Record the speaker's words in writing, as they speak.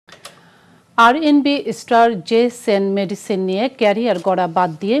RnB star Jason medicine নিয়ে career গড়া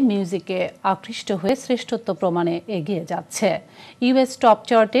বাদ দিয়ে মিউজিকে আকৃষ্ট হয়ে শ্রেষ্ঠত্ব প্রমাণে এগিয়ে যাচ্ছে। ইউএস টপ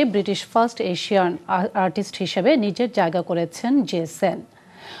চার্টে ব্রিটিশ ফার্স্ট এশিয়ান আর্টিস্ট হিসেবে নিজের জায়গা করেছেন জেসেন।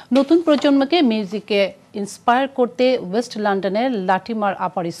 নতুন প্রজন্মকে মিউজিকে ইন্সপায়ার করতে ওয়েস্ট লন্ডনের লাটিমার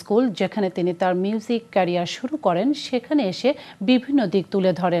আপার স্কুল, যেখানে তিনি তার মিউজিক ক্যারিয়ার শুরু করেন, সেখানে এসে বিভিন্ন দিক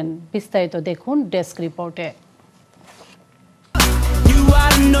তুলে ধরেন। বিস্তারিত দেখুন ডেস্ক রিপোর্টে।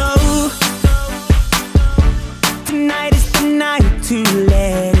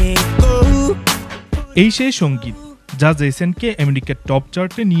 এই সেই সঙ্গীত যা জেসেনকে আমেরিকার টপ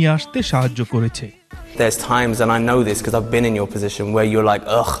চার্টে নিয়ে আসতে সাহায্য করেছে। There's times, and I know this because I've been in your position, where you're like,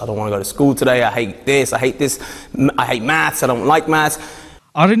 ugh, I don't want to go to school today, I hate this, I hate maths, I don't like maths.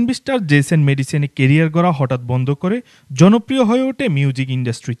 RnB star Jason মেডিসিনে career গড়া হঠাৎ বন্ধ করে জনপ্রিয় হয়ে ওঠে music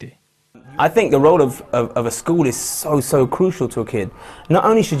ইন্ডাস্ট্রিতে। I think the role of a school is so crucial to a kid. Not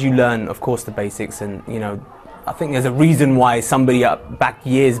only should you learn, of course, the basics, and I think there's a reason why somebody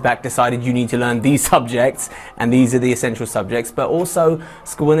years back decided you need to learn these subjects and these are the essential subjects, but also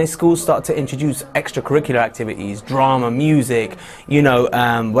when schools start to introduce extracurricular activities, drama, music,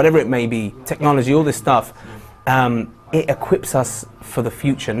 whatever it may be, technology, all this stuff, it equips us for the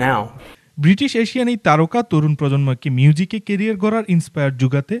future now. British Asian এই তারকা তরুণ প্রজন্মকে মিউজিকে career গড়ার inspire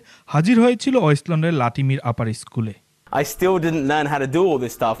জুগাতে হাজির হয়েছিল West লন্ডনের লাটিমির আপার স্কুলে। I still didn't learn how to do all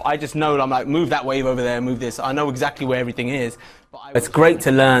this stuff. I just know I'm like, move that wave over there, move this. I know exactly where everything is. But it's great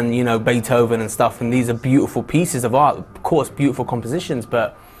to learn, Beethoven and stuff, and these are beautiful pieces of art, of course, beautiful compositions, but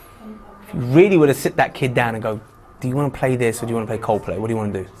if you really were to sit that kid down and go, do you want to play this or do you want to play Coldplay? What do you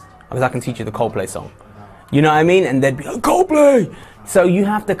want to do? Because I can teach you the Coldplay song. You know what I mean? And they'd be like, Coldplay! So you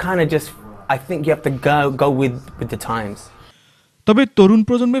have to kind of just, I think you have to go with the times. তবে তরুণ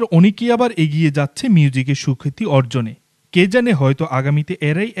প্রজন্মের অনেকেই আবার এগিয়ে যাচ্ছে মিউজিকের সুখ্যাতি অর্জনে। কে জানে, হয়তো আগামীতে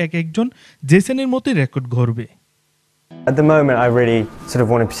এরাই একজন জেসেনের মতোই record গড়বে। At the moment I really sort of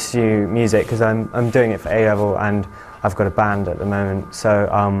want to pursue music because I'm doing it for A level and I've got a band at the moment, so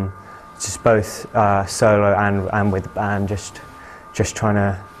just both solo and with the band, just trying to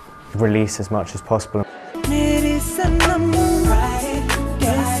release as much as possible.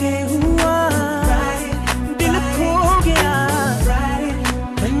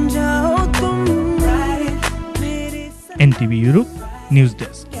 NTV Europe News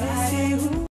Desk।